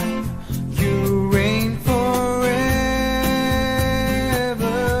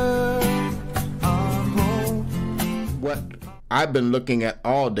I've been looking at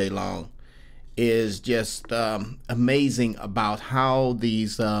all day long is just amazing about how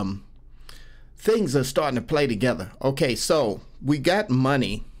these things are starting to play together. Okay, so we got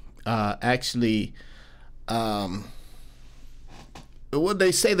money actually. Well,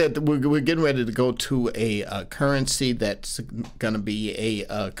 they say that we're getting ready to go to a currency that's going to be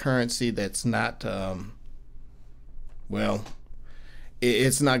a currency that's not, well,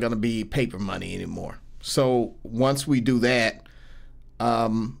 it's not going to be paper money anymore. So once we do that,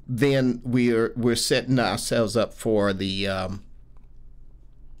 then we're setting ourselves up for the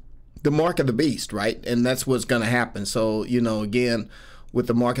mark of the beast, right? And that's what's going to happen. So, you know, again, with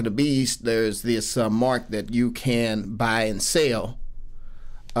the mark of the beast, there's this mark that you can buy and sell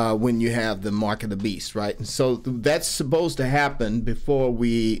when you have the mark of the beast, right? And so that's supposed to happen before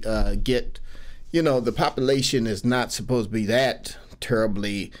we get, you know, the population is not supposed to be that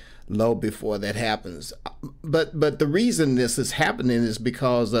terribly low before that happens. But the reason this is happening is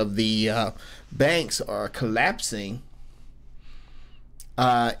because of the banks are collapsing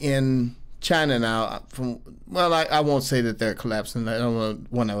in China now. Well, I won't say that they're collapsing. I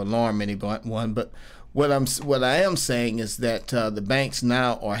don't want to alarm anyone, but what I am saying is that the banks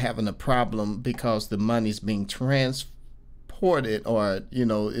now are having a problem because the money's being transported, or you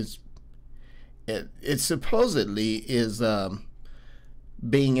know, it supposedly is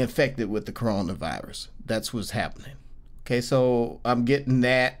being infected with the coronavirus. That's what's happening. Okay, so I'm getting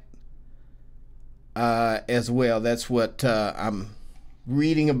that as well. That's what I'm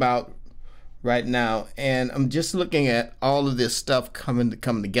reading about right now, and I'm just looking at all of this stuff coming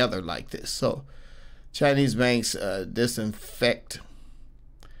together like this. So Chinese banks disinfect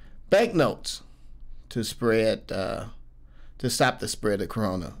banknotes to spread to stop the spread of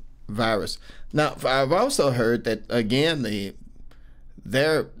coronavirus. Now, I've also heard that again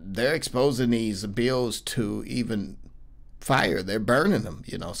they're exposing these bills to even fire. They're burning them,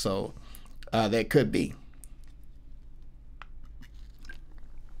 you know. So that could be.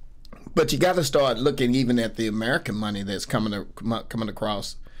 But you got to start looking even at the American money that's coming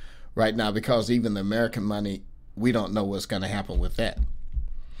across right now, because even the American money, we don't know what's going to happen with that.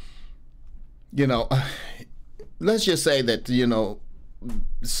 You know, let's just say that, you know,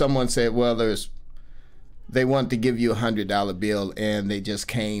 someone said, well, they want to give you $100 bill, and they just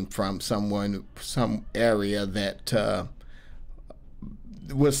came from some area that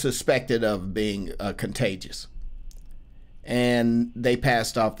was suspected of being contagious. And they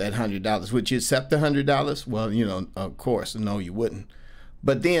passed off that $100. Would you accept the $100? Well, you know, of course, no, you wouldn't.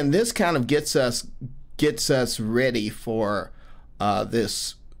 But then this kind of gets us ready for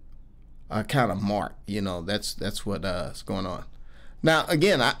this kind of mark. You know, that's what's going on. Now,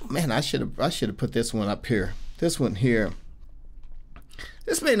 again, I should have put this one up here. This one here.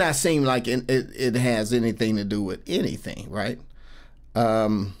 This may not seem like it has anything to do with anything, right? But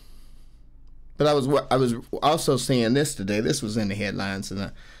I was also seeing this today. This was in the headlines, and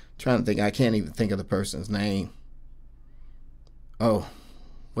I'm trying to think. I can't even think of the person's name. Oh,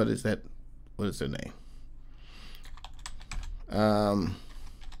 what is that? What is their name?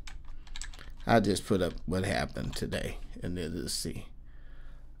 I just put up what happened today, and then let's see.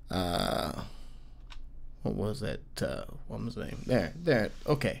 What was that? What was the name? There.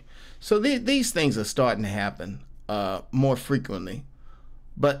 Okay. So these things are starting to happen more frequently.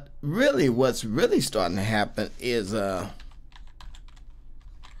 But really, what's really starting to happen is,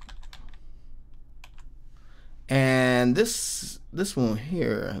 and this one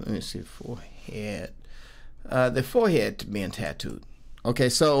here, let me see, forehead, the forehead being tattooed. Okay,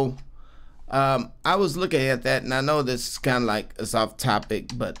 so I was looking at that, and I know this is kind of like it's off topic,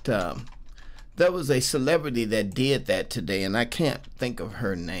 but there was a celebrity that did that today, and I can't think of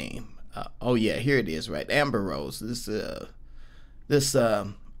her name. Oh yeah, here it is, right? Amber Rose. This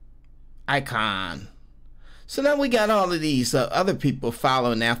icon. So now we got all of these other people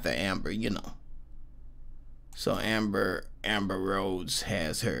following after Amber, you know. So Amber Rose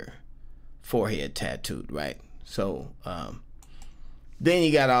has her forehead tattooed, right? So then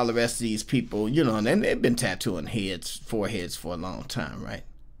you got all the rest of these people, you know, and they've been tattooing foreheads for a long time, right?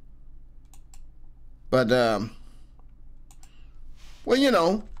 But well, you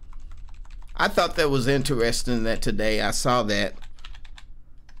know, I thought that was interesting that today I saw that.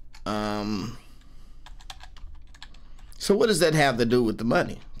 So what does that have to do with the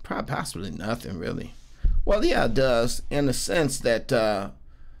money? Probably possibly nothing, really. Well, yeah, it does, in the sense that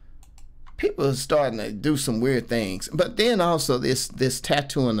people are starting to do some weird things. But then also this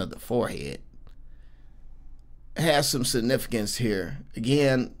tattooing of the forehead has some significance here.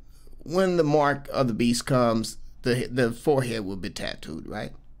 Again, when the mark of the beast comes, the forehead will be tattooed,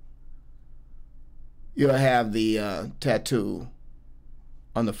 right? you'll have the tattoo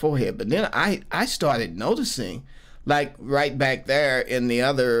on the forehead. But then I started noticing, like right back there in the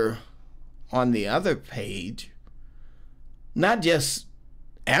other, on the other page, not just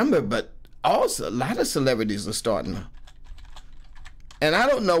Amber, but also a lot of celebrities are starting to. And I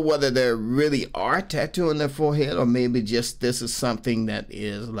don't know whether they really are tattooing their forehead, or maybe just this is something that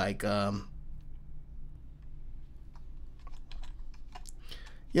is like,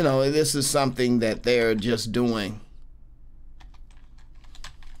 you know, this is something that they're just doing.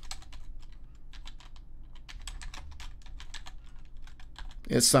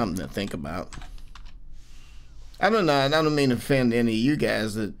 It's something to think about. I don't know. I don't mean to offend any of you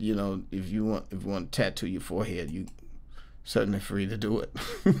guys that, you know, if you want to tattoo your forehead, you certainly free to do it.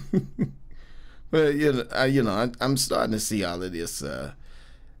 But you know, I'm starting to see all of this, the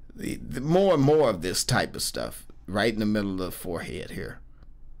more and more of this type of stuff right in the middle of the forehead here.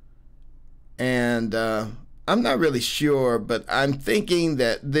 And I'm not really sure, but I'm thinking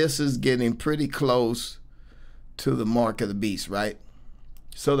that this is getting pretty close to the mark of the beast, right?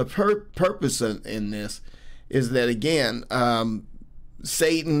 So the purpose in this is that, again,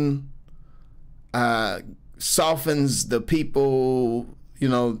 Satan softens the people, you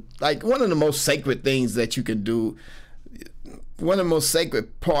know, like one of the most sacred things that you can do, one of the most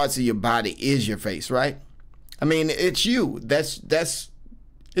sacred parts of your body is your face, right? I mean, it's you.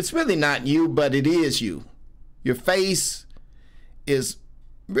 It's really not you, but it is you. Your face is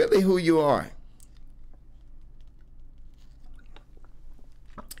really who you are.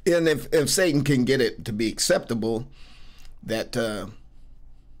 And if Satan can get it to be acceptable, that I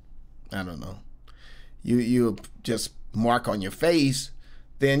don't know, you just mark on your face,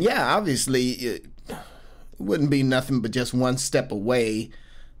 then yeah, obviously it wouldn't be nothing but just one step away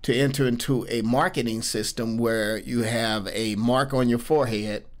to enter into a marketing system where you have a mark on your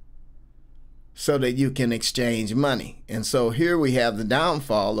forehead so that you can exchange money. And so here we have the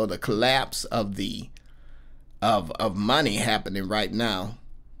downfall or the collapse of the of money happening right now.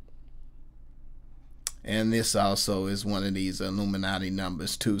 And this also is one of these Illuminati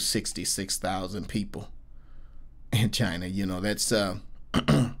numbers, 266,000 people in China. You know, that's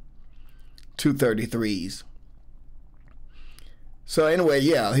 233s. So anyway,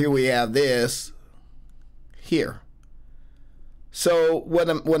 yeah, here we have this here. So what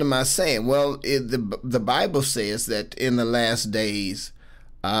am I saying? Well, the Bible says that in the last days,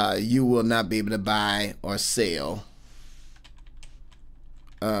 you will not be able to buy or sell.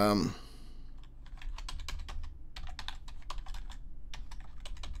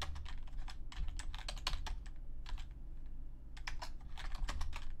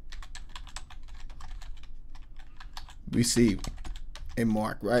 Receive a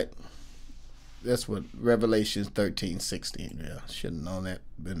mark, right? That's what Revelation 13:16. Yeah, should have known that.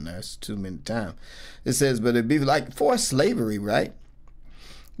 Been there too many times. It says, but it'd be like forced slavery, right?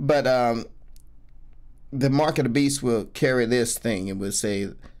 But the mark of the beast will carry this thing. It would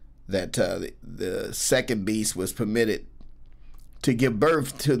say that the second beast was permitted to give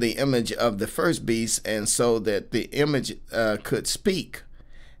birth to the image of the first beast, and so that the image could speak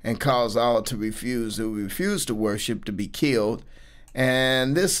and cause all to refuse to worship to be killed.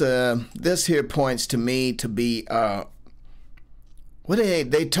 And this here points to me to be what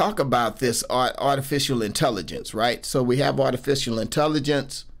they talk about this artificial intelligence, right? So we have artificial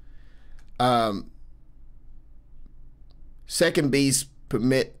intelligence. Second beast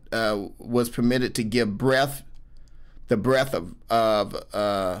was permitted to give breath, the breath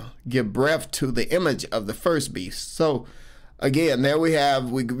give breath to the image of the first beast. So again, there we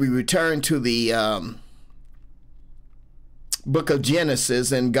return to the book of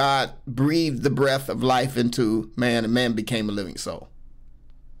Genesis, and God breathed the breath of life into man, and man became a living soul.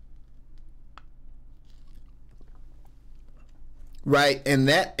 Right? And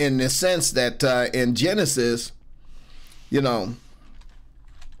that, in the sense that in Genesis, you know,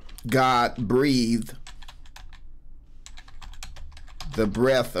 God breathed the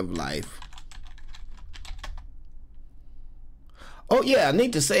breath of life. Oh yeah, I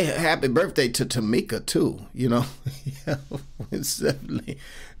need to say happy birthday to Tamika too. You know, yeah, it's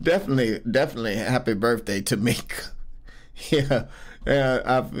definitely happy birthday, Tamika. Yeah,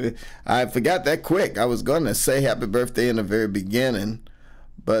 I forgot that quick. I was going to say happy birthday in the very beginning,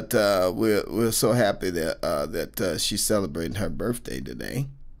 but we're so happy that she's celebrating her birthday today,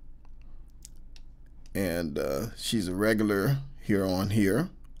 and she's a regular here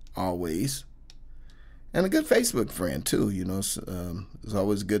always. And a good Facebook friend, too. You know, it's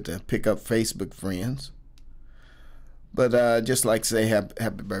always good to pick up Facebook friends. But just like to say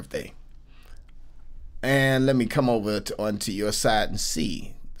happy birthday. And let me come over onto your side and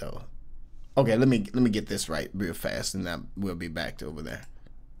see, though. Okay, let me get this right real fast, and then we'll be back over there.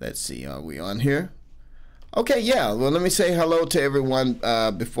 Let's see, are we on here? Okay, yeah. Well, let me say hello to everyone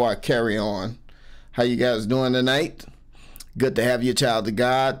before I carry on. How you guys doing tonight? Good to have you, child of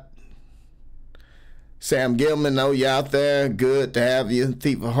God. Sam Gilman, know you out there. Good to have you.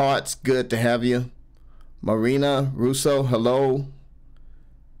 Thief of Hearts, good to have you. Marina Russo, hello.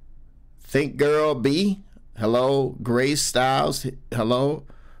 Think Girl B, hello. Grace Styles, hello.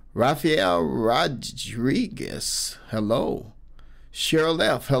 Rafael Rodriguez, hello. Cheryl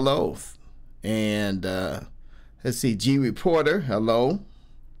F, hello. And let's see, G Reporter, hello.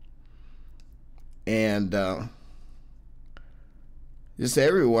 And just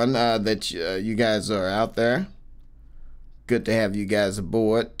everyone that you guys are out there. Good to have you guys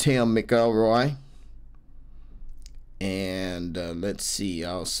aboard. Tim McElroy. And let's see,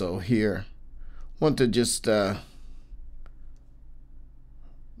 also here. Want to just, let's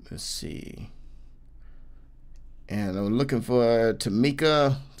see. And I'm looking for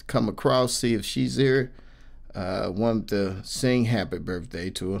Tamika to come across, see if she's here. Want to sing happy birthday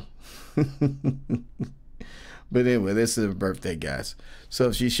to her. But anyway, this is her birthday, guys. So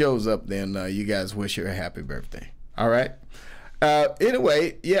if she shows up, then you guys wish her a happy birthday. All right.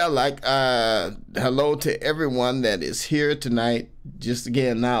 Anyway, yeah, like hello to everyone that is here tonight. Just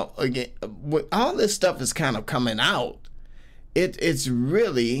again, now again, all this stuff is kind of coming out. It's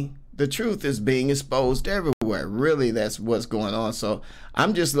really, the truth is being exposed everywhere. Really, that's what's going on. So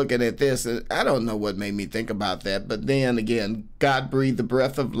I'm just looking at this, and I don't know what made me think about that. But then again, God breathed the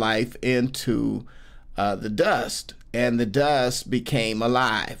breath of life into the dust, and the dust became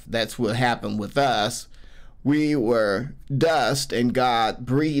alive. That's what happened with us. We were dust, and God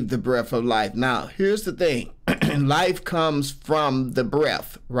breathed the breath of life. Now, here's the thing. Life comes from the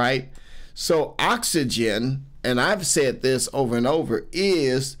breath, right? So oxygen, and I've said this over and over,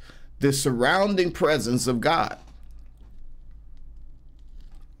 is the surrounding presence of God.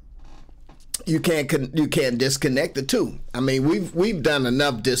 You can't disconnect the two. I mean, we've done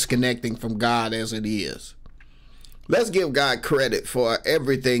enough disconnecting from God as it is. Let's give God credit for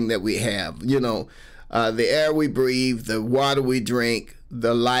everything that we have. You know, the air we breathe, the water we drink,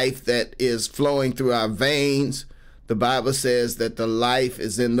 the life that is flowing through our veins. The Bible says that the life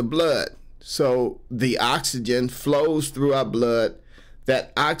is in the blood. So the oxygen flows through our blood.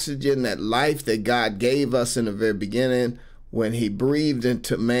 That oxygen, that life that God gave us in the very beginning, when he breathed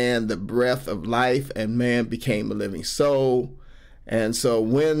into man the breath of life, and man became a living soul. And so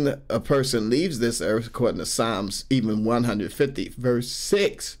when a person leaves this earth, according to Psalms, even 150, verse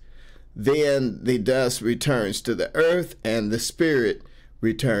 6, then the dust returns to the earth and the spirit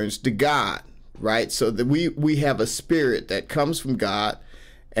returns to God, right? So that we have a spirit that comes from God,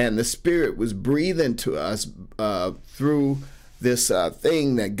 and the spirit was breathed into us through this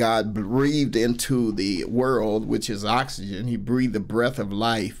thing that God breathed into the world, which is oxygen. He breathed the breath of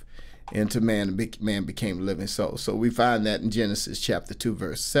life into man, and man became a living soul. So we find that in Genesis chapter 2,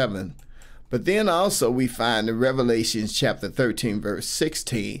 verse 7. But then also we find in Revelations chapter 13, verse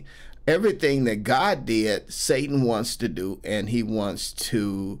 16, everything that God did, Satan wants to do, and he wants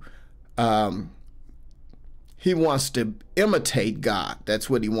to imitate God. That's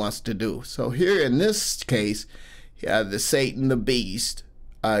what he wants to do. So here in this case, the Satan, the beast,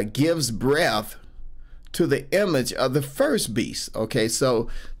 gives breath to the image of the first beast. Okay, so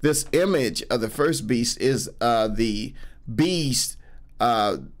this image of the first beast is the beast,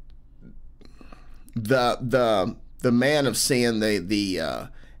 the man of sin, the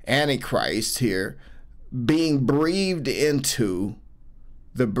Antichrist here, being breathed into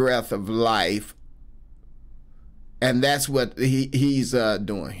the breath of life. And that's what he's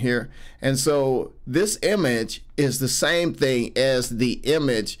doing here. And so this image is the same thing as the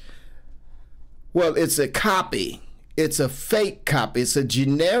image. Well, it's a copy. It's a fake copy. It's a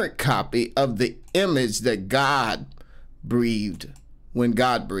generic copy of the image that God breathed when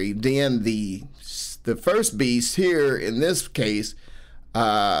God breathed. Then the first beast here in this case,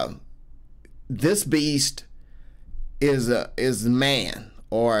 this beast is man,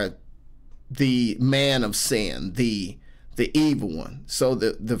 or the man of sin, the evil one. So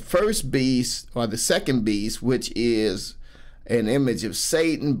the first beast, or the second beast, which is an image of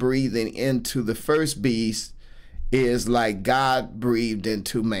Satan breathing into the first beast, is like God breathed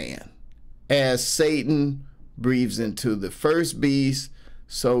into man. As Satan breathes into the first beast,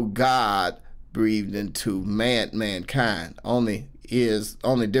 so God breathed into mankind. Only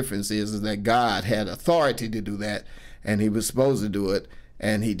difference is that God had authority to do that, and he was supposed to do it,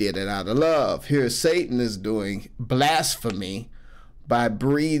 and he did it out of love. Here Satan is doing blasphemy by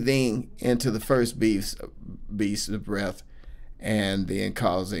breathing into the first beast of breath, and then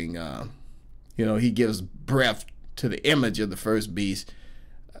causing You know, he gives breath to the image of the first beast,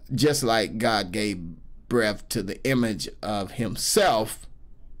 just like God gave breath to the image of himself,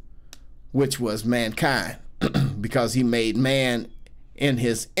 which was mankind, because he made man in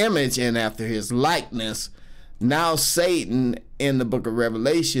his image and after his likeness. Now Satan in the book of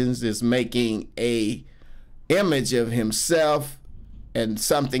Revelations is making a image of himself and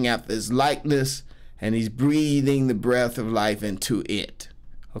something after his likeness, and he's breathing the breath of life into it.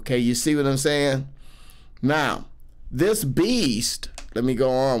 Okay, you see what I'm saying? Now, this beast, let me go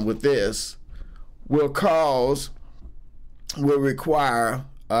on with this, will require,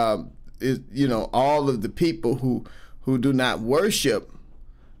 you know, all of the people who do not worship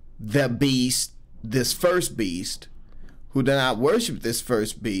the beast, this first beast, who do not worship this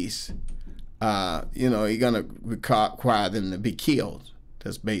first beast, you know, you're going to require them to be killed.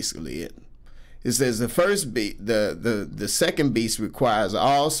 That's basically it. It says the first beast, the second beast requires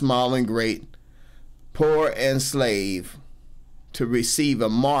all small and great, poor and slave, to receive a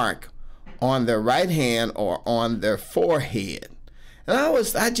mark on their right hand or on their forehead. And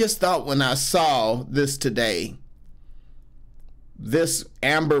I just thought when I saw this today, this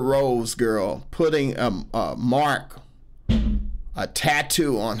Amber Rose girl putting a mark, a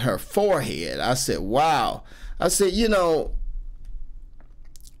tattoo on her forehead, I said, wow. I said, you know,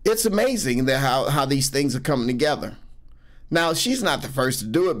 it's amazing that how these things are coming together. Now, she's not the first to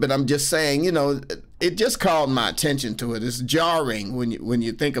do it, but I'm just saying, you know, it just called my attention to it. It's jarring when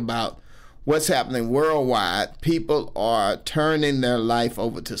you think about what's happening worldwide. People are turning their life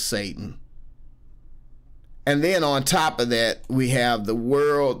over to Satan. And then on top of that, we have the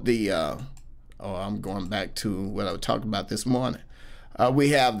world, I'm going back to what I was talking about this morning. We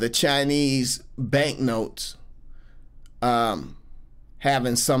have the Chinese banknotes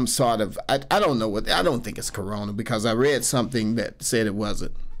having some sort of, I don't know what, I don't think it's corona, because I read something that said it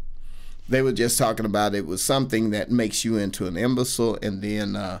wasn't. They were just talking about it was something that makes you into an imbecile and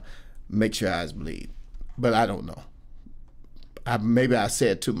then makes your eyes bleed. But I don't know. Maybe I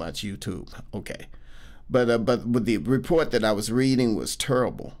said too much, YouTube. Okay. But the report that I was reading was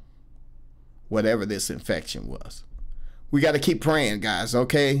terrible, whatever this infection was. We got to keep praying, guys,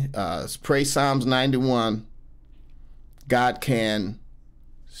 okay? Pray Psalms 91. God can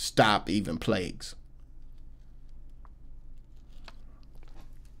stop even plagues.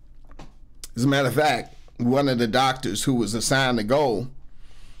 As a matter of fact, one of the doctors who was assigned to go,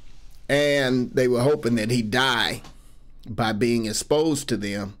 and they were hoping that he'd die by being exposed to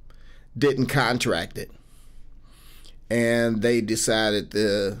them, didn't contract it. And they decided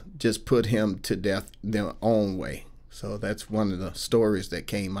to just put him to death their own way. So that's one of the stories that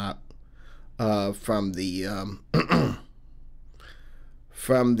came out from the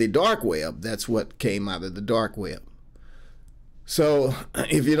from the dark web. That's what came out of the dark web. So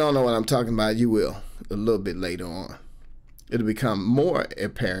if you don't know what I'm talking about, you will a little bit later on. It'll become more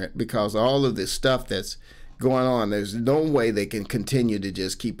apparent because all of this stuff that's going on, there's no way they can continue to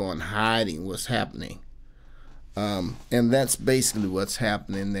just keep on hiding what's happening. And that's basically what's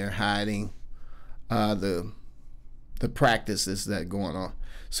happening. They're hiding the practices that are going on.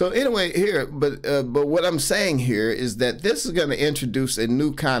 So anyway, here, but what I'm saying here is that this is going to introduce a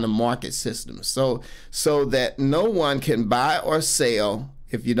new kind of market system. So that no one can buy or sell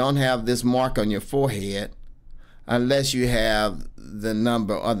if you don't have this mark on your forehead, unless you have the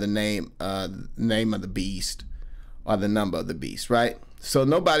number or the name of the beast or the number of the beast, right? So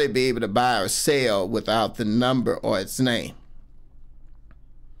nobody will be able to buy or sell without the number or its name.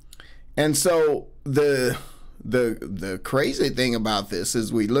 And so the crazy thing about this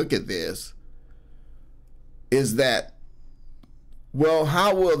as we look at this is that, well,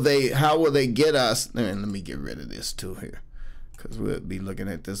 how will they get us, and let me get rid of this too here, because we'll be looking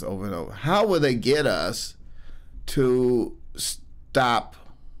at this over and over. How will they get us to stop,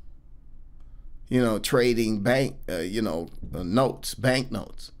 trading notes,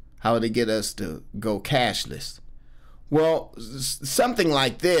 banknotes? How would they get us to go cashless? Well, something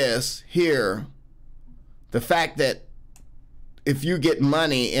like this here, the fact that if you get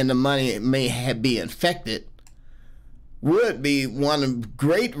money and the money may be infected, would be one of the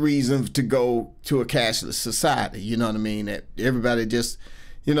great reasons to go to a cashless society. You know what I mean? That everybody just,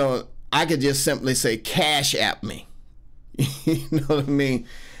 I could just simply say, Cash App me. You know what I mean?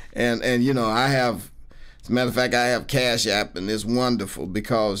 And I have, as a matter of fact, I have Cash App, and it's wonderful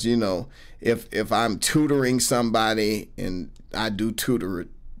because, if I'm tutoring somebody, and I do tutoring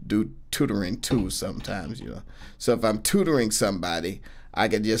too sometimes, So if I'm tutoring somebody, I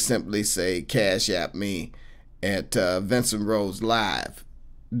could just simply say, Cash App me at Vincent Rose Live,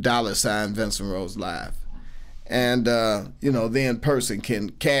 $ Vincent Rose Live. And, you know, then person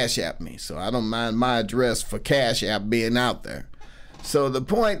can Cash App me. So I don't mind my address for Cash App being out there. So the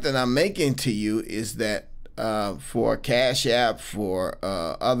point that I'm making to you is that for Cash App, for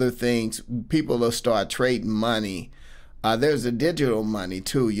other things, people will start trading money. There's a digital money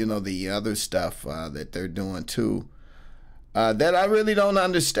too, you know, the other stuff that they're doing too, that I really don't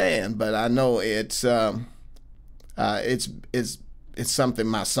understand, but I know it's something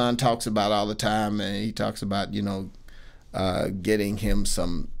my son talks about all the time, and he talks about, you know, getting him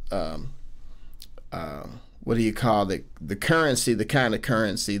some what do you call it? The currency, the kind of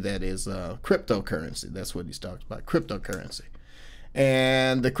currency that is cryptocurrency. That's what he's talking about, cryptocurrency.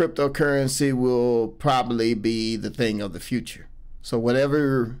 And the cryptocurrency will probably be the thing of the future. So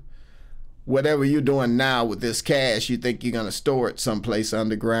whatever you're doing now with this cash, you think you're gonna store it someplace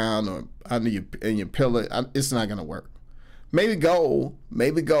underground or in your pillar. It's not gonna work. Maybe gold,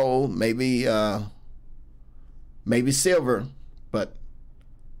 maybe silver, but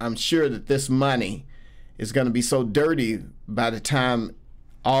I'm sure that this money is going to be so dirty by the time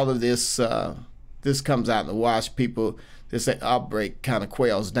all of this comes out in the wash. People, this outbreak kind of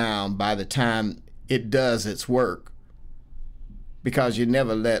quells down by the time it does its work, because you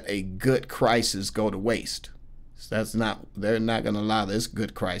never let a good crisis go to waste. They're not going to allow this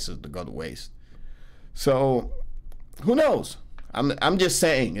good crisis to go to waste. So who knows? I'm just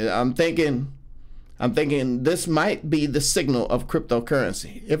saying. I'm thinking this might be the signal of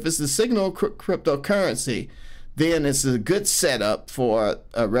cryptocurrency. If it's the signal of cryptocurrency, then it's a good setup for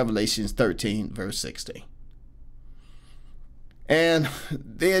Revelation 13, verse 16. And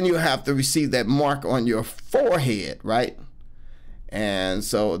then you have to receive that mark on your forehead, right? And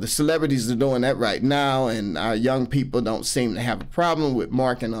so the celebrities are doing that right now, and our young people don't seem to have a problem with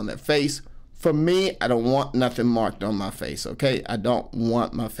marking on their face. For me, I don't want nothing marked on my face, okay? I don't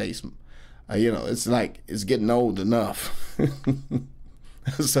want my face. You know, it's like it's getting old enough.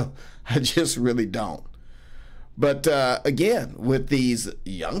 So I just really don't. But again, with these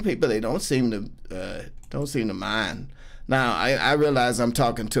young people, they don't seem to mind. Now, I realize I'm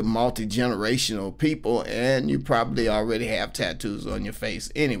talking to multi-generational people, and you probably already have tattoos on your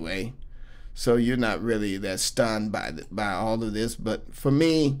face anyway, so you're not really that stunned by all of this. But for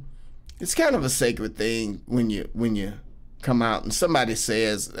me, it's kind of a sacred thing when you come out and somebody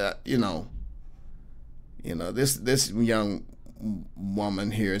says, you know, this young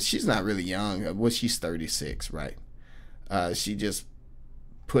woman here, she's not really young. Well, she's 36, right? She just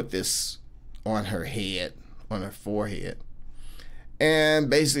put this on her head, on her forehead, and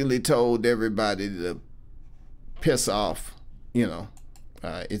basically told everybody to piss off. You know,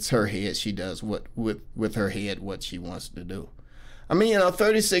 it's her head. She does with her head what she wants to do. I mean, you know,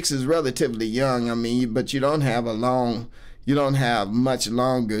 36 is relatively young. I mean, but you don't have much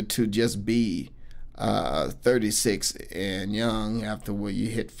longer to just be 36 and young after where you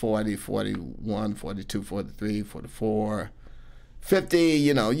hit 40, 41, 42, 43, 44, 50.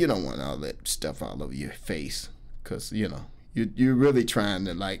 You know, you don't want all that stuff all over your face, because, you know, you're really trying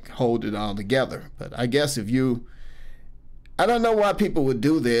to like hold it all together. But I guess I don't know why people would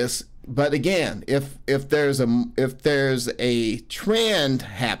do this. But again, if there's a trend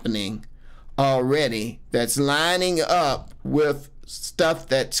happening already that's lining up with stuff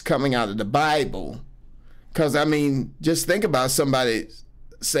that's coming out of the Bible, because I mean, just think about somebody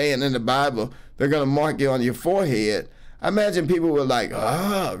saying in the Bible they're going to mark you on your forehead. I imagine people were like,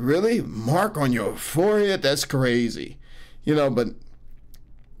 really? Mark on your forehead? That's crazy. You know, but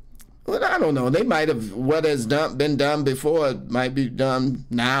well, I don't know. They might have, what has been done before might be done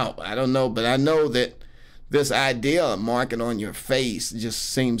now. I don't know. But I know that this idea of marking on your face just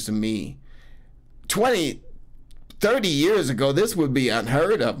seems to me 20, 30 years ago, this would be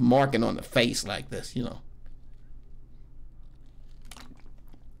unheard of, marking on the face like this, you know.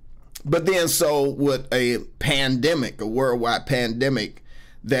 But then so with a pandemic, a worldwide pandemic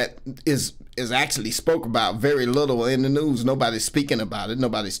that is actually spoke about very little in the news. Nobody's speaking about it.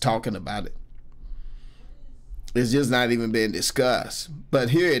 Nobody's talking about it. It's just not even being discussed.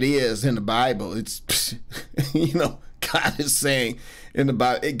 But here it is in the Bible. It's, you know, God is saying in the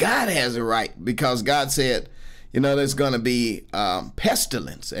Bible, God has it right, because God said, you know, there's going to be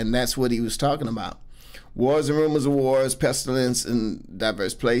pestilence, and that's what he was talking about. Wars and rumors of wars, pestilence in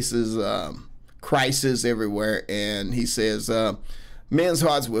diverse places, crisis everywhere. And he says, men's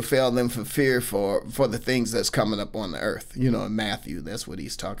hearts will fail them for fear for the things that's coming up on the earth. You know, in Matthew, that's what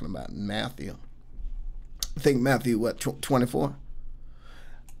he's talking about in Matthew. I think Matthew, what, 24?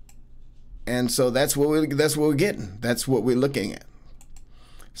 And so that's what we're getting. That's what we're looking at.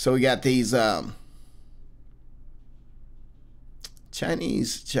 So we got these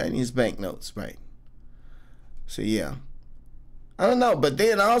Chinese banknotes, right? So yeah, I don't know. But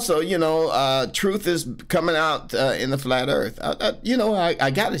then also, you know, truth is coming out in the flat Earth. You know,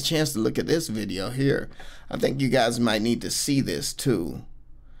 I got a chance to look at this video here. I think you guys might need to see this too.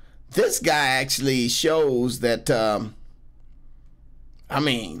 This guy actually shows that. I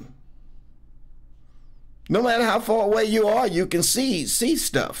mean, no matter how far away you are, you can see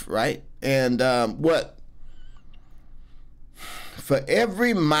stuff, right? And what? For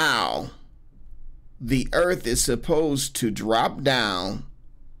every mile the Earth is supposed to drop down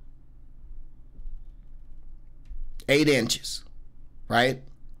 8 inches, right?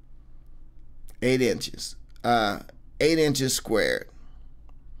 8 inches. 8 inches squared.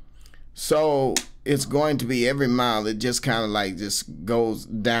 So it's going to be every mile it just kind of like just goes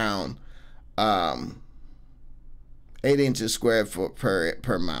down 8 inches squared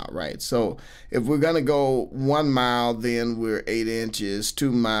per mile, right? So if we're gonna go 1 mile, then we're 8 inches.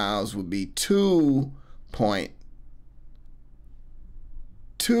 2 miles would be 2 feet,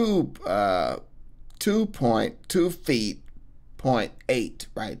 0.8,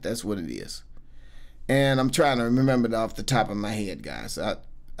 right? That's what it is. And I'm trying to remember it off the top of my head, guys. I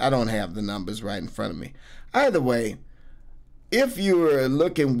don't have the numbers right in front of me. Either way, if you were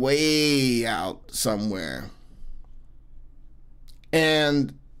looking way out somewhere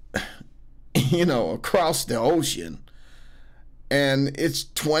and, you know, across the ocean, and it's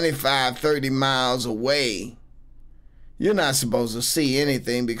 25, 30 miles away, you're not supposed to see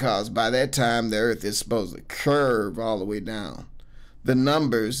anything, because by that time the Earth is supposed to curve all the way down. The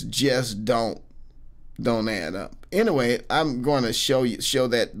numbers just don't add up. Anyway, I'm going to show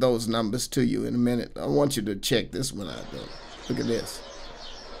those numbers to you in a minute. I want you to check this one out, though. Look at this.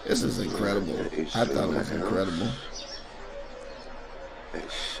 This is incredible. I thought it was incredible.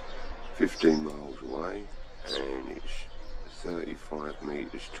 It's 15 miles away, and it's 35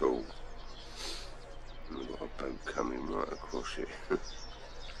 meters tall. And we've got a boat coming right across it.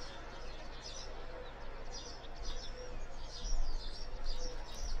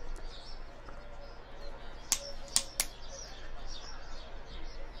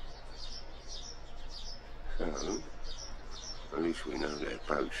 So, at least we know that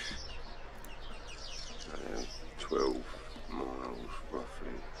boat's 12 miles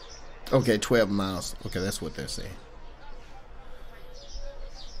roughly. Okay, 12 miles. Okay, that's what they're saying.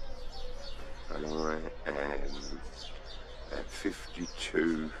 And I am at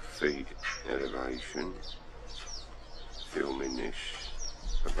 52 feet elevation, filming this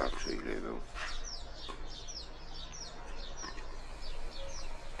above sea level.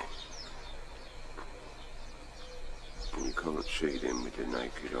 And you can't see them with the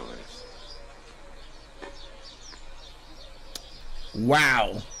naked eye.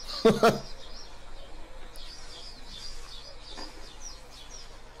 Wow.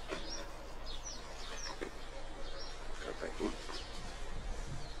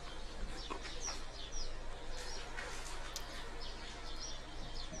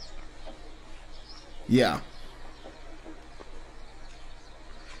 Yeah.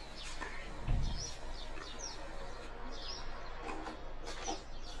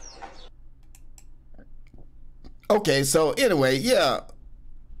 Okay, so anyway, yeah.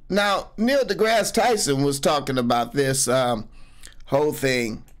 Now, Neil deGrasse Tyson was talking about this whole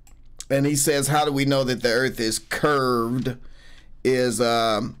thing, and he says, how do we know that the Earth is curved? Is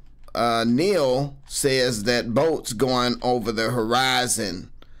Neil says that boats going over the horizon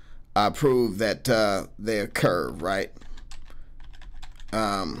prove that they're curved, right?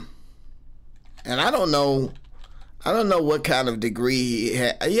 And I don't know what kind of degree he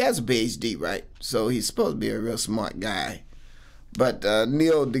has. He has a PhD, right? So he's supposed to be a real smart guy. But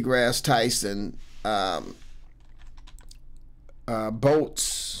Neil deGrasse Tyson,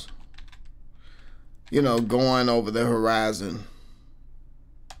 boats, you know, going over the horizon.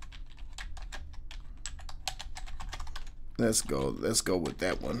 Let's go with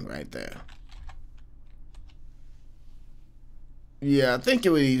that one right there. Yeah, I think I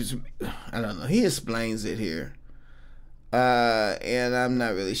don't know. He explains it here. And I'm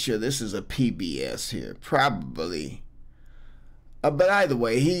not really sure. This is a PBS here, probably. But either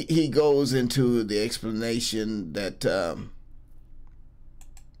way, he goes into the explanation that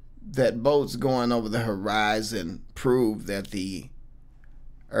that boats going over the horizon prove that the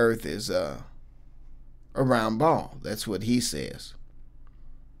Earth is a round ball. That's what he says.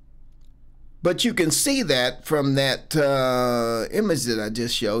 But you can see that from that image that I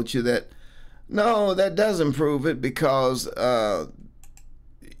just showed you that no, that doesn't prove it, because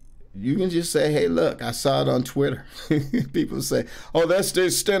you can just say, hey, look, I saw it on Twitter. People say, oh, that's the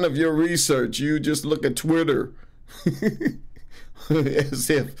extent of your research. You just look at Twitter. As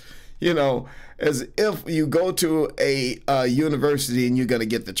if, You know, as if you go to a university and you're gonna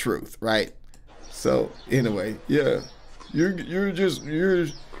get the truth, right? So anyway, yeah, you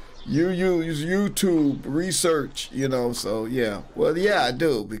use YouTube research, you know. So yeah, well, yeah, I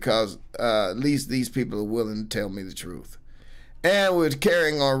do, because at least these people are willing to tell me the truth, and we're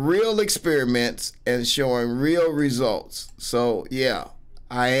carrying on real experiments and showing real results. So yeah,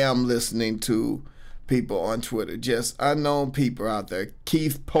 I am listening to people on Twitter, just unknown people out there.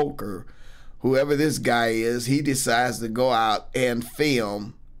 Keith Poker, whoever this guy is, he decides to go out and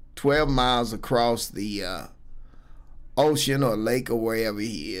film 12 miles across the ocean or lake or wherever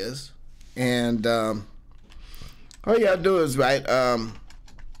he is. And all you gotta do is write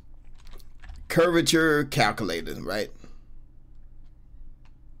curvature calculator, right?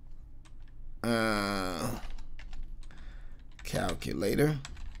 Calculator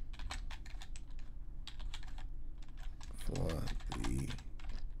for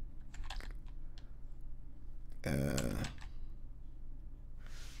the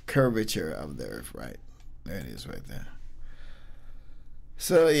curvature of the earth, right? There it is right there.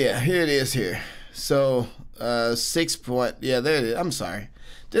 So yeah, here it is here. So 6 point, yeah, there it is. I'm sorry.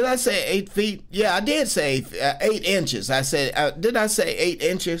 Did I say 8 feet? Yeah, I did say 8 inches. I said, did I say 8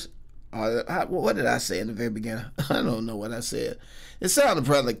 inches? What did I say in the very beginning? I don't know what I said. It sounded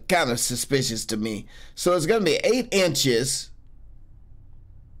probably kind of suspicious to me. So it's going to be 8 inches.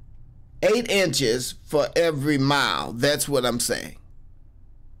 8 inches for every mile. That's what I'm saying.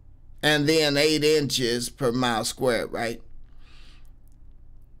 And then 8 inches per mile squared, right?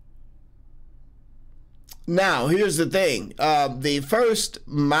 Now, here's the thing. The first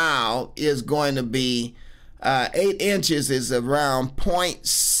mile is going to be 8 inches is around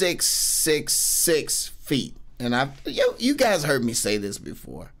 0.666 feet. And you guys heard me say this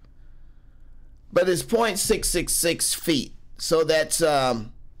before. But it's 0.666 feet. So that's, wait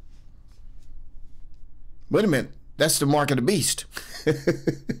a minute. That's the mark of the beast.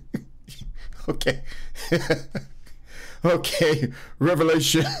 Okay. Okay,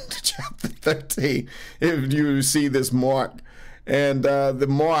 Revelation chapter 13, if you see this mark, and the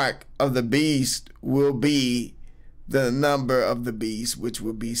mark of the beast will be the number of the beast, which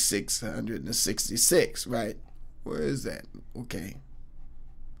will be 666, right? Where is that? Okay.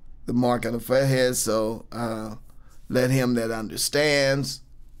 The mark on the forehead, so let him that understands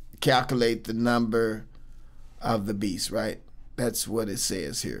calculate the number of the beast, right? That's what it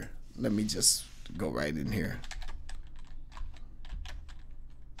says here. Let me just go right in here.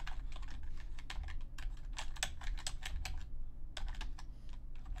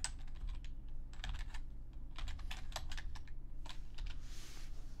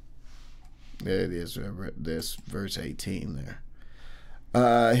 There it is. There's verse 18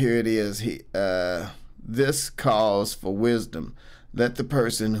 there. Here it is. This calls for wisdom. Let the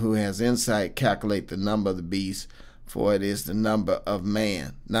person who has insight calculate the number of the beast, for it is the number of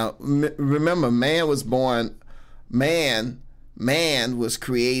man. Now, remember, man was born. Man was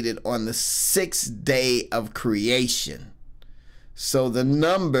created on the 6th day of creation. So the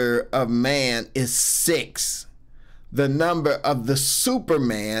number of man is 6. The number of the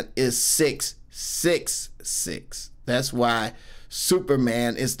Superman is 666. That's why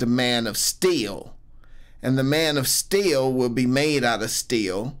Superman is the man of steel. And the man of steel will be made out of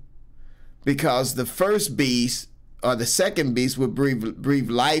steel, because the first beast or the second beast will breathe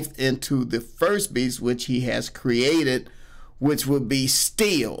life into the first beast, which he has created, which will be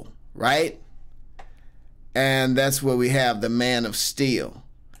steel, right? And that's where we have the man of steel.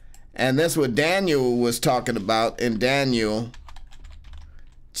 And that's what Daniel was talking about in Daniel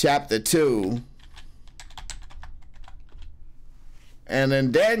chapter 2. And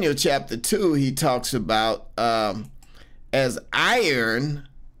in Daniel chapter 2, he talks about as iron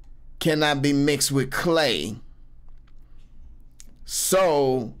cannot be mixed with clay,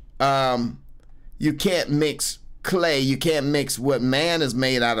 so you can't mix clay. You can't mix what man is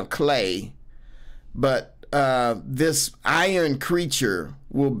made out of clay, but this iron creature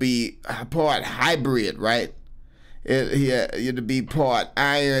will be part hybrid, right? It'll be part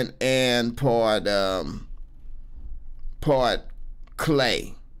iron and part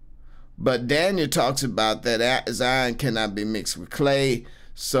clay. But Daniel talks about that as iron cannot be mixed with clay,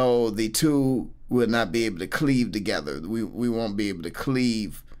 so the two will not be able to cleave together. We won't be able to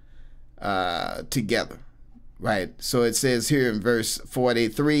cleave together, right? So it says here in verse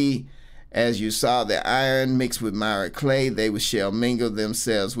 43, as you saw the iron mixed with miry clay, they shall mingle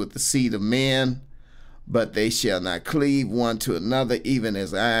themselves with the seed of men, but they shall not cleave one to another, even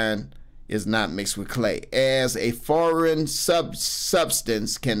as iron is not mixed with clay. As a foreign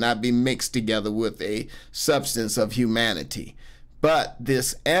substance cannot be mixed together with a substance of humanity. But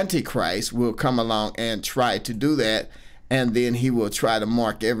this Antichrist will come along and try to do that, and then he will try to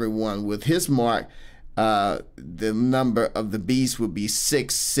mark everyone with his mark. The number of the beast will be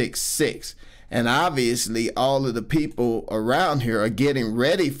 666. And obviously all of the people around here are getting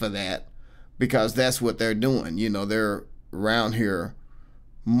ready for that, because that's what they're doing. You know, they're around here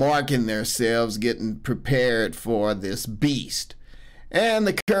marking themselves, getting prepared for this beast. And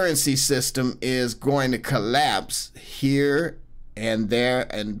the currency system is going to collapse here and there,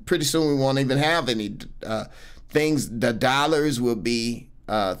 and pretty soon we won't even have any things. The dollars will be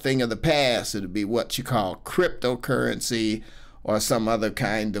a thing of the past. It'll be what you call cryptocurrency or some other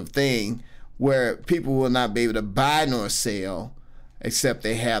kind of thing, where people will not be able to buy nor sell except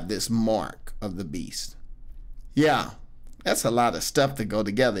they have this mark of the beast. Yeah, that's a lot of stuff to go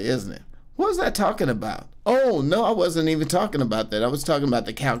together, isn't it? What was I talking about? Oh, no, I wasn't even talking about that. I was talking about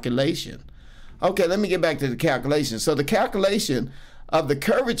the calculation. Okay, let me get back to the calculation. So the calculation of the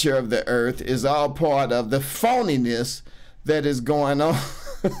curvature of the earth is all part of the phoniness that is going on.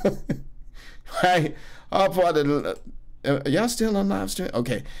 Right? All part of the... y'all still on live stream?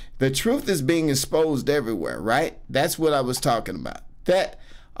 Okay. The truth is being exposed everywhere, right? That's what I was talking about. That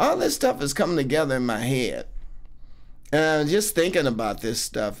all this stuff is coming together in my head. And just thinking about this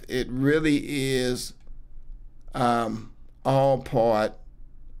stuff, it really is all part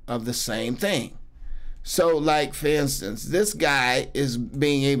of the same thing. So, like, for instance, this guy is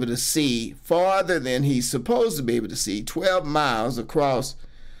being able to see farther than he's supposed to be able to see, 12 miles across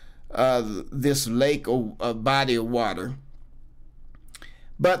this lake or body of water.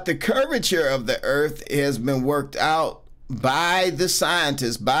 But the curvature of the earth has been worked out by the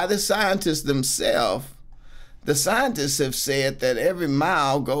scientists themselves. The scientists have said that every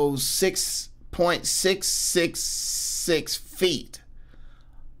mile goes 6.666 feet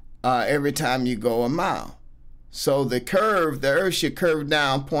every time you go a mile. So the earth should curve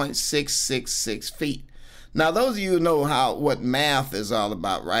down 0.666 feet. Now, those of you who know what math is all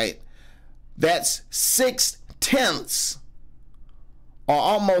about, right? That's 6/10 or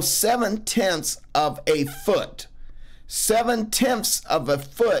almost 7/10 of a foot. 7/10 of a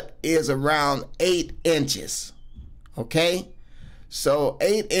foot is around 8 inches. Okay? So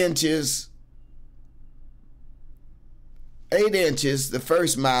 8 inches, the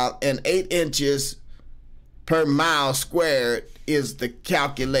first mile, and 8 inches per mile squared is the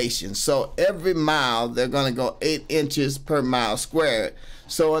calculation. So every mile, they're going to go 8 inches per mile squared.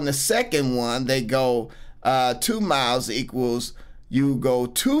 So in the second one, they go 2 miles equals, you go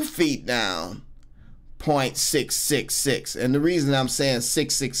 2 feet down, 0.666. And the reason I'm saying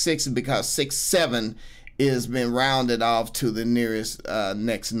 666 is because 67 is been rounded off to the nearest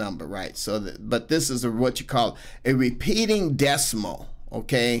next number, right? So, but this is what you call a repeating decimal,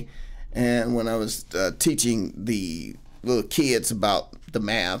 okay? And when I was teaching the little kids about the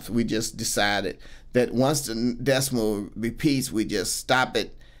math, we just decided that once the decimal repeats, we just stop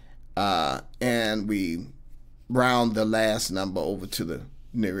it and we round the last number over to the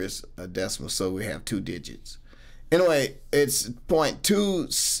nearest decimal, so we have 2 digits. Anyway, it's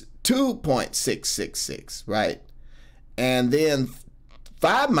 2.666, right? And then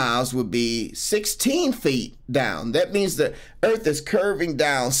 5 miles would be 16 feet down. That means the earth is curving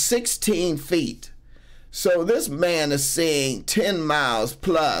down 16 feet. So this man is seeing 10 miles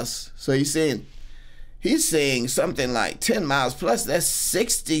plus. So he's seeing something like 10 miles plus. That's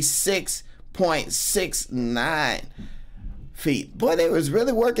 66.69 feet. Boy, they was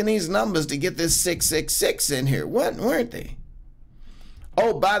really working these numbers to get this 666 in here, weren't they?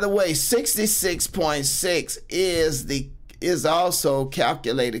 Oh, by the way, 66.6 is also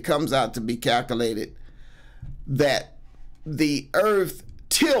calculated, comes out to be calculated that the earth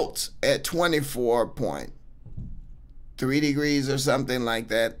tilts at 24.3 degrees or something like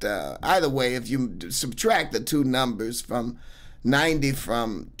that. Either way, if you subtract the two numbers from 90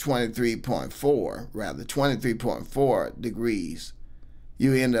 from 23.4 degrees,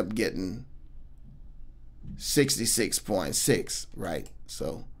 you end up getting 66.6, right?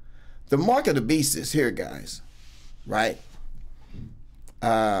 So the mark of the beast is here, guys, right?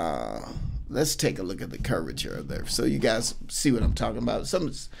 Let's take a look at the curvature of there, so you guys see what I'm talking about.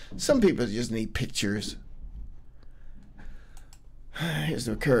 Some people just need pictures. Here's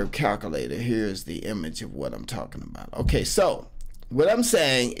the curve calculator. Here's the image of what I'm talking about. Okay, so what I'm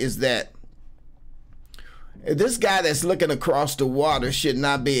saying is that this guy that's looking across the water should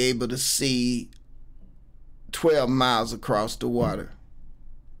not be able to see 12 miles across the water.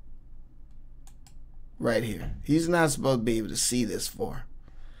 Right here. He's not supposed to be able to see this far.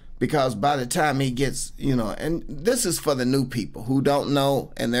 Because by the time he gets, and this is for the new people who don't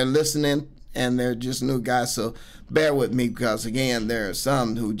know and they're listening and they're just new guys. So bear with me, because again, there are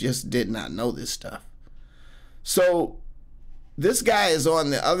some who just did not know this stuff. So this guy is on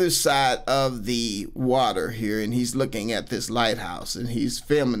the other side of the water here, and he's looking at this lighthouse, and he's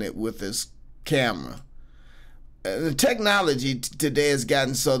filming it with his camera. The technology today has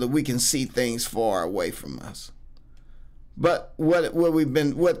gotten so that we can see things far away from us. But what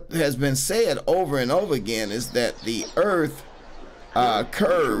has been said over and over again is that the Earth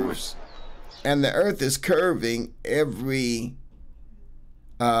curves, and the Earth is curving every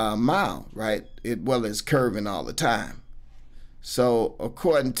mile, right? It's curving all the time. So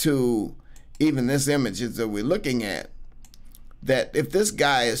according to even this images that we're looking at, that if this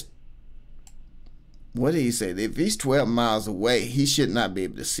guy is, what did he say? If he's 12 miles away, he should not be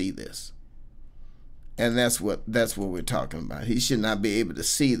able to see this. And that's what we're talking about. He should not be able to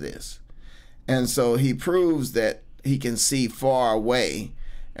see this. And so he proves that he can see far away.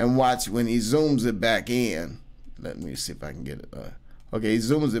 And watch when he zooms it back in. Let me see if I can get it. Okay, he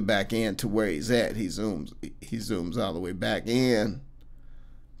zooms it back in to where he's at. He zooms all the way back in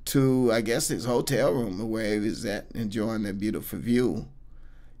to, I guess, his hotel room or where he was at, enjoying that beautiful view.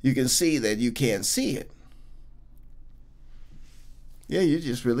 You can see that you can't see it. Yeah, you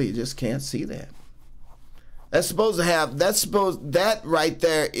just can't see that. That right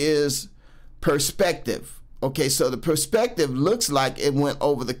there is perspective. Okay, so the perspective looks like it went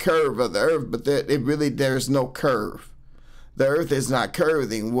over the curve of the Earth, but there's no curve. The Earth is not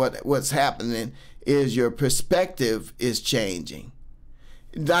curving. What's happening is your perspective is changing.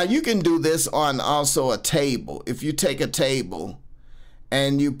 Now you can do this on also a table. If you take a table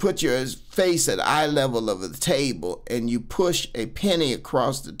and you put your face at eye level of the table and you push a penny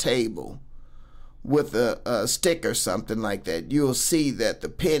across the table with a stick or something like that, you'll see that the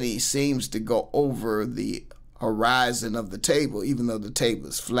penny seems to go over the horizon of the table, even though the table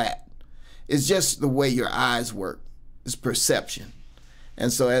is flat. It's just the way your eyes work. It's perception.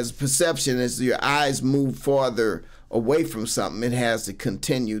 And so as perception, as your eyes move farther away from something, it has to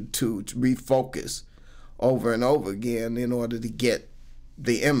continue to refocus over and over again in order to get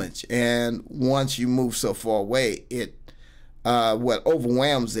the image. And once you move so far away, what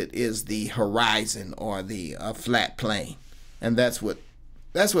overwhelms it is the horizon or the flat plane, and that's what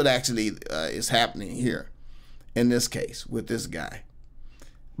actually is happening here in this case with this guy.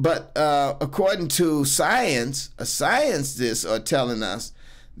 But according to scientists are telling us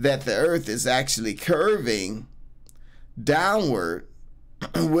that the Earth is actually curving downward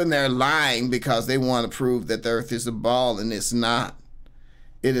when they're lying, because they want to prove that the Earth is a ball, and it's not.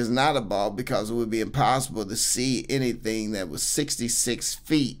 It is not a ball, because it would be impossible to see anything that was 66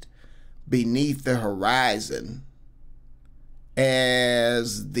 feet beneath the horizon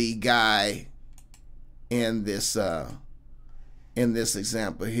as the guy in this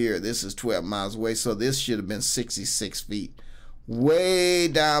example here. This is 12 miles away, so this should have been 66 feet way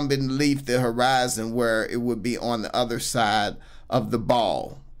down beneath the horizon, where it would be on the other side of the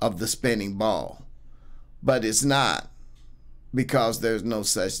ball, of the spinning ball. But it's not, because there's no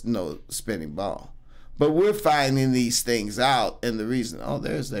spinning ball. But we're finding these things out, and the reason,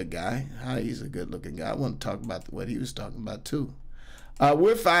 there's that guy. He's a good-looking guy. I want to talk about what he was talking about too.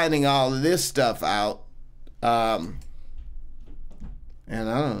 We're finding all of this stuff out, and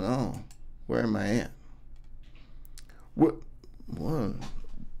I don't know, where am I at? What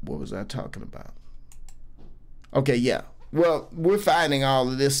was I talking about? Okay, yeah. Well, we're finding all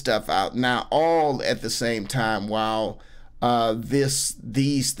of this stuff out now, all at the same time, while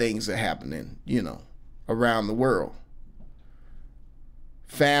these things are happening, around the world.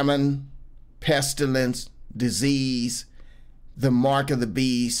 Famine, pestilence, disease, the mark of the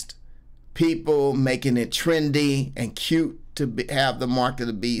beast, people making it trendy and cute to have the mark of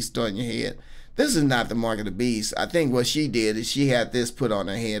the beast on your head. This is not the mark of the beast. I think what she did is she had this put on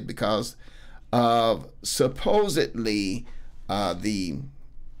her head because of supposedly the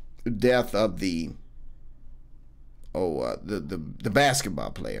death of the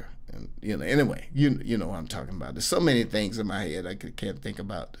basketball player. And, anyway, you know what I'm talking about. There's so many things in my head I can't think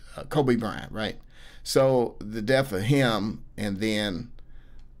about. Kobe Bryant, right? So the death of him, and then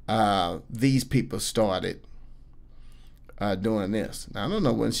these people started doing this. Now, I don't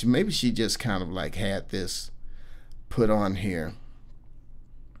know when maybe she just kind of like had this put on here.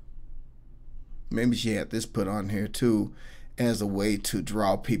 Maybe she had this put on here too as a way to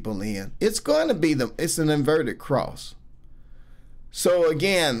draw people in. It's going to be it's an inverted cross. So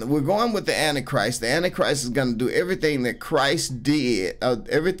again, we're going with the Antichrist. The Antichrist is going to do everything that Christ did,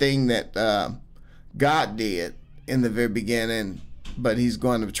 everything that God did in the very beginning, but he's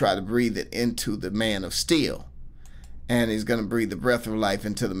going to try to breathe it into the man of steel. and he's going to breathe the breath of life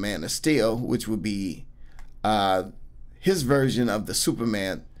into the Man of Steel, which would be his version of the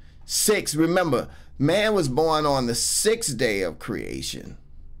Superman 6. Remember, man was born on the 6th day of creation.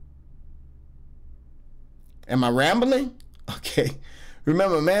 Am I rambling? Okay.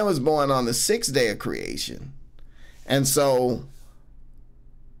 Remember, man was born on the 6th day of creation. And so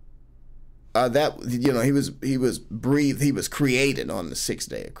that, you know, he was created on the 6th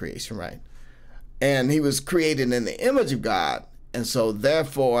day of creation, right? And he was created in the image of God. And so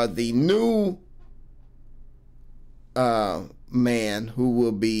therefore the new man, who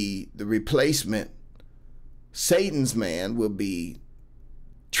will be the replacement, Satan's man, will be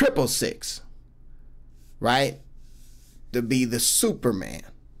 666, right? To be the Superman.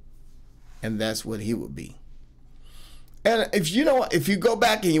 And that's what he will be. And if you go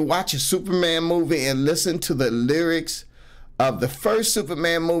back and you watch a Superman movie and listen to the lyrics of the first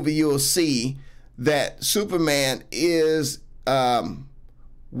Superman movie, you'll see that Superman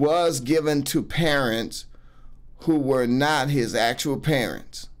was given to parents who were not his actual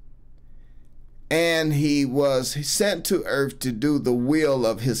parents. And he was sent to Earth to do the will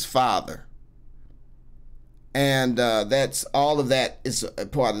of his father. And that's all of that is a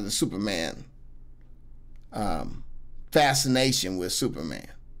part of the Superman fascination with Superman.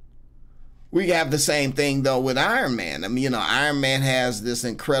 We have the same thing though with Iron Man. I mean, you know, Iron Man has this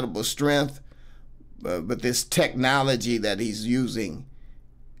incredible strength, but this technology that he's using,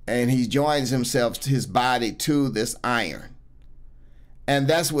 and he joins himself to his body to this iron. And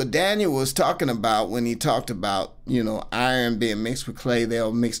that's what Daniel was talking about when he talked about, you know, iron being mixed with clay.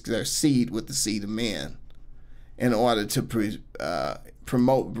 They'll mix their seed with the seed of men in order to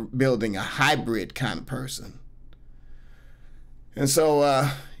promote building a hybrid kind of person. And so,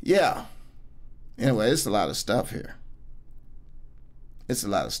 yeah. Anyway, it's a lot of stuff here. It's a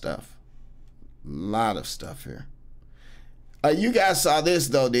lot of stuff. A lot of stuff here. You guys saw this,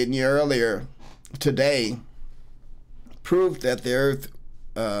 though, didn't you, earlier today? Proof that the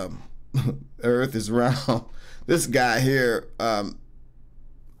Earth is round. This guy here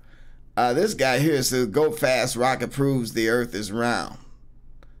says, "Go fast, rocket proves the Earth is round."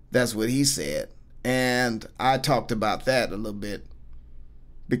 That's what he said. And I talked about that a little bit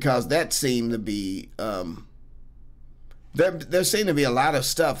because that seemed to be there seemed to be a lot of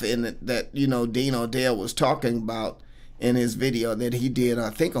stuff in it that, you know, Dean Odell was talking about in his video that he did, I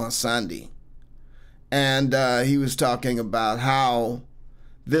think, on Sunday. And he was talking about how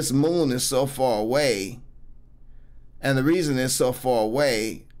this moon is so far away, and the reason it's so far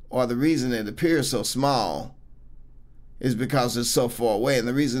away, or the reason it appears so small, is because it's so far away. And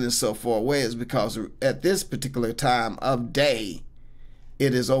the reason it's so far away is because at this particular time of day,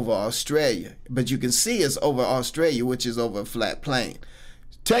 it is over Australia. But you can see it's over Australia, which is over a flat plane.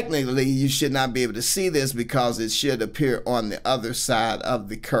 Technically, you should not be able to see this because it should appear on the other side of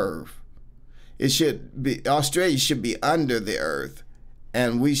the curve. It should be, Australia should be under the Earth,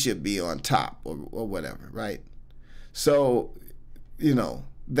 and we should be on top, or whatever, right? So, you know,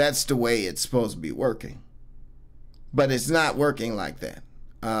 that's the way it's supposed to be working. But it's not working like that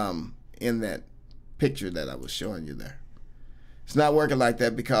in that picture that I was showing you there. It's not working like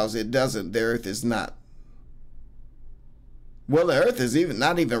that because it doesn't, the Earth is not, well, the Earth is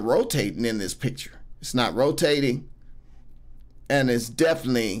not even rotating in this picture. It's not rotating, and it's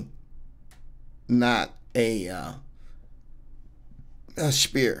definitely not a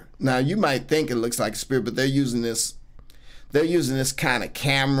sphere. Now, you might think it looks like a sphere, but they're using this kind of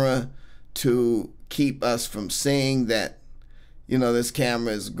camera to keep us from seeing that, you know, this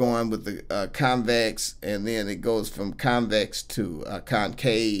camera is going with the convex, and then it goes from convex to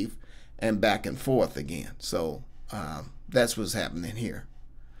concave and back and forth again. So that's what's happening here.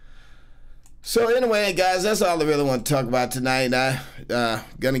 So anyway, guys, that's all I really want to talk about tonight. I'm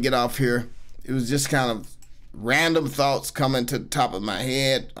gonna get off here. It was just kind of random thoughts coming to the top of my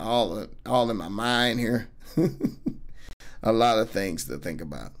head, all in my mind here. A lot of things to think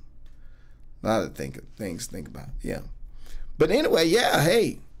about. A lot of things to think about, yeah. But anyway, yeah,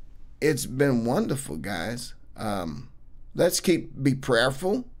 hey, it's been wonderful, guys. Let's be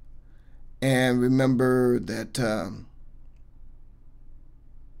prayerful, and remember that,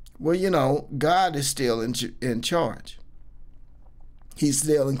 well, you know, God is still in charge. He's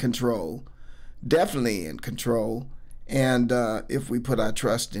still in control, definitely in control. And if we put our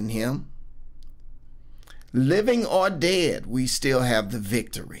trust in him, living or dead, we still have the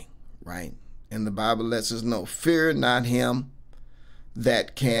victory, right? And the Bible lets us know, fear not him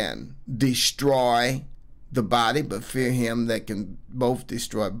that can destroy the body, but fear him that can both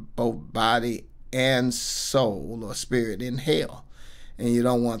destroy both body and soul or spirit in hell. And you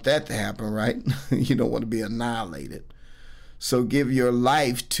don't want that to happen, right? You don't want to be annihilated. So give your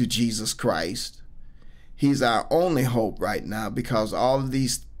life to Jesus Christ. He's our only hope right now, because all of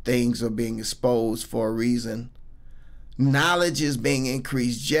these things are being exposed for a reason. Knowledge is being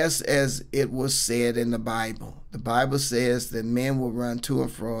increased, just as it was said in the Bible. The Bible says that men will run to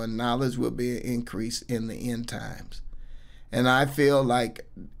and fro, and knowledge will be increased in the end times. And I feel like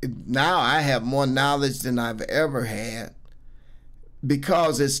now I have more knowledge than I've ever had,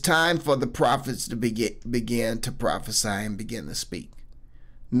 because it's time for the prophets to begin to prophesy and begin to speak.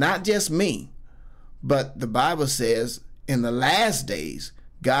 Not just me, but the Bible says in the last days,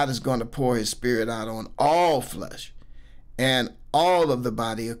 God is going to pour his Spirit out on all flesh, and all of the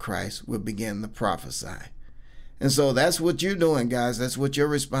body of Christ will begin to prophesy. And so that's what you're doing, guys. That's what your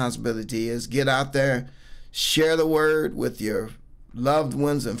responsibility is. Get out there, share the word with your loved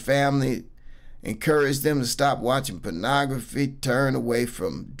ones and family. Encourage them to stop watching pornography, turn away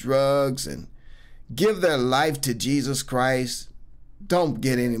from drugs, and give their life to Jesus Christ. Don't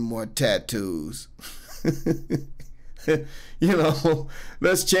get any more tattoos.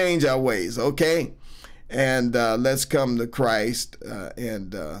 Let's change our ways, okay? And let's come to Christ,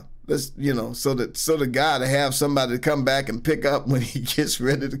 and let's, so that God will have somebody to come back and pick up when he gets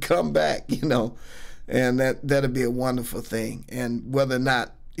ready to come back, and that'll be a wonderful thing. And whether or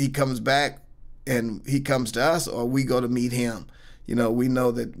not he comes back and he comes to us, or we go to meet him, we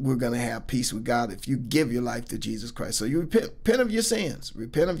know that we're going to have peace with God if you give your life to Jesus Christ. So you repent of your sins,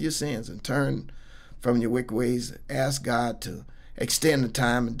 and turn from your wicked ways. Ask God to extend the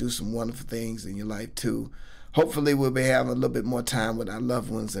time and do some wonderful things in your life too. Hopefully we'll be having a little bit more time with our loved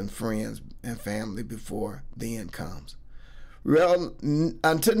ones and friends and family before the end comes. Well,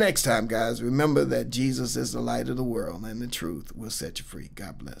 until next time, guys, remember that Jesus is the light of the world, and the truth will set you free.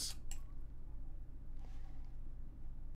 God bless.